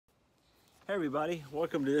Hey everybody,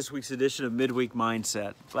 welcome to this week's edition of Midweek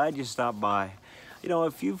Mindset. Glad you stopped by. You know,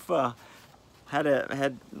 if you've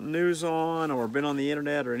had news on or been on the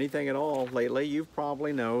internet or anything at all lately, you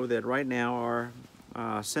probably know that right now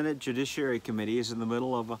our Senate Judiciary Committee is in the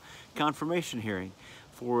middle of a confirmation hearing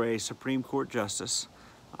for a Supreme Court justice.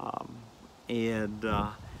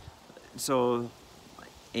 So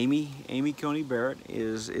Amy Coney Barrett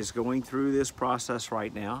is going through this process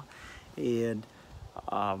right now, and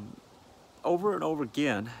over and over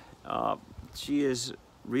again, she is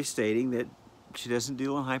restating that she doesn't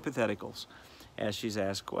deal in hypotheticals as she's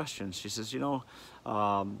asked questions. She says, the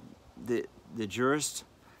jurist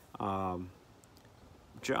job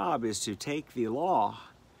is to take the law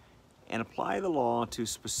and apply the law to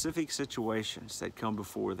specific situations that come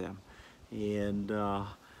before them. And that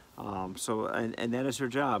is her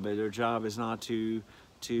job. Their job is not to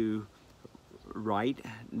write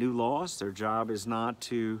new laws. Their job is not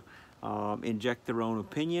to inject their own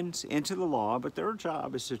opinions into the law, but their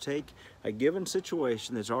job is to take a given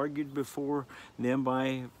situation that's argued before them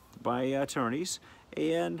by attorneys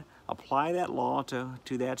and apply that law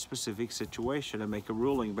to that specific situation and make a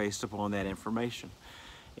ruling based upon that information.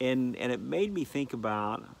 And it made me think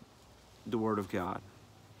about the Word of God.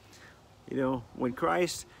 You know, when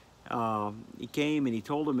Christ he came and he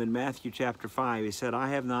told them in Matthew chapter 5, he said, "I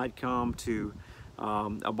have not come to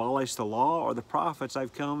abolish the law or the prophets.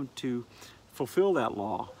 I've come to fulfill that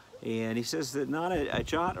law." And he says that not a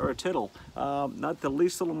jot or a tittle, not the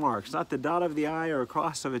least little marks, not the dot of the I or a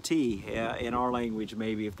cross of a T in our language,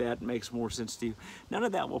 maybe, if that makes more sense to you. None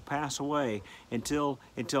of that will pass away until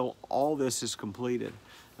all this is completed.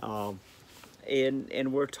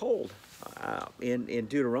 And we're told in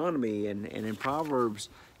Deuteronomy and in Proverbs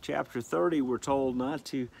chapter 30, we're told not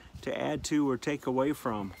to add to or take away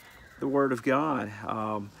from the Word of God,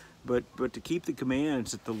 but to keep the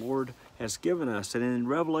commands that the Lord has given us. And in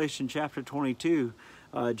Revelation chapter 22,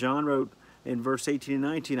 John wrote in verse 18 and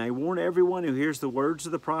 19, "I warn everyone who hears the words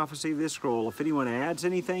of the prophecy of this scroll, if anyone adds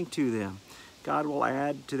anything to them, God will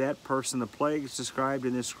add to that person the plagues described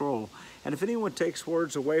in this scroll. And if anyone takes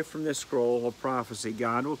words away from this scroll of prophecy,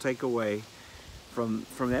 God will take away from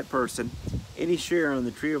that person any share on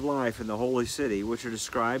the tree of life in the holy city, which are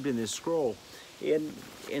described in this scroll."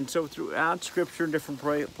 And so throughout Scripture in different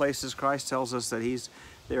places, Christ tells us that he's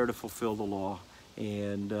there to fulfill the law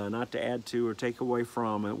and not to add to or take away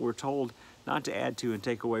from. And we're told not to add to and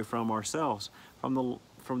take away from ourselves, from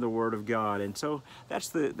the Word of God. And so that's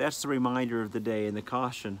the reminder of the day and the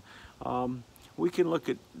caution. We can look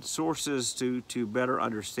at sources to better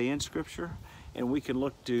understand Scripture, and we can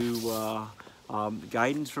look to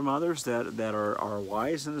guidance from others that are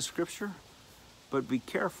wise in the Scripture. But be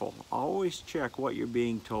careful. Always check what you're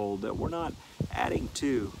being told, that we're not adding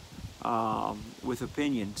to with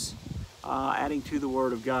opinions, adding to the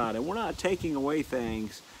Word of God. And we're not taking away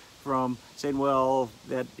things from saying, well,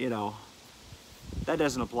 that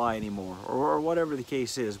doesn't apply anymore, or whatever the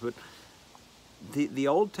case is. But the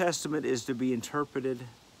Old Testament is to be interpreted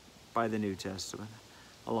by the New Testament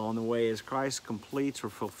along the way as Christ completes or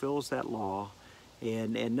fulfills that law,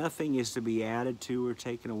 and nothing is to be added to or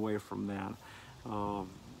taken away from that.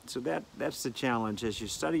 So that's the challenge as you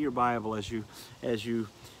study your Bible, as you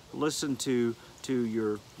listen to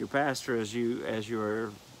your pastor, as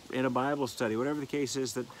you're in a Bible study, whatever the case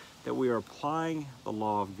is, that we are applying the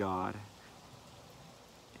law of God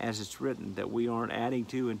as it's written, that we aren't adding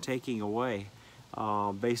to and taking away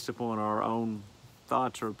based upon our own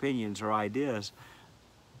thoughts or opinions or ideas,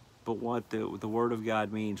 but what the Word of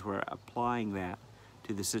God means, we're applying that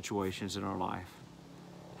to the situations in our life.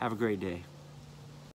 Have a great day.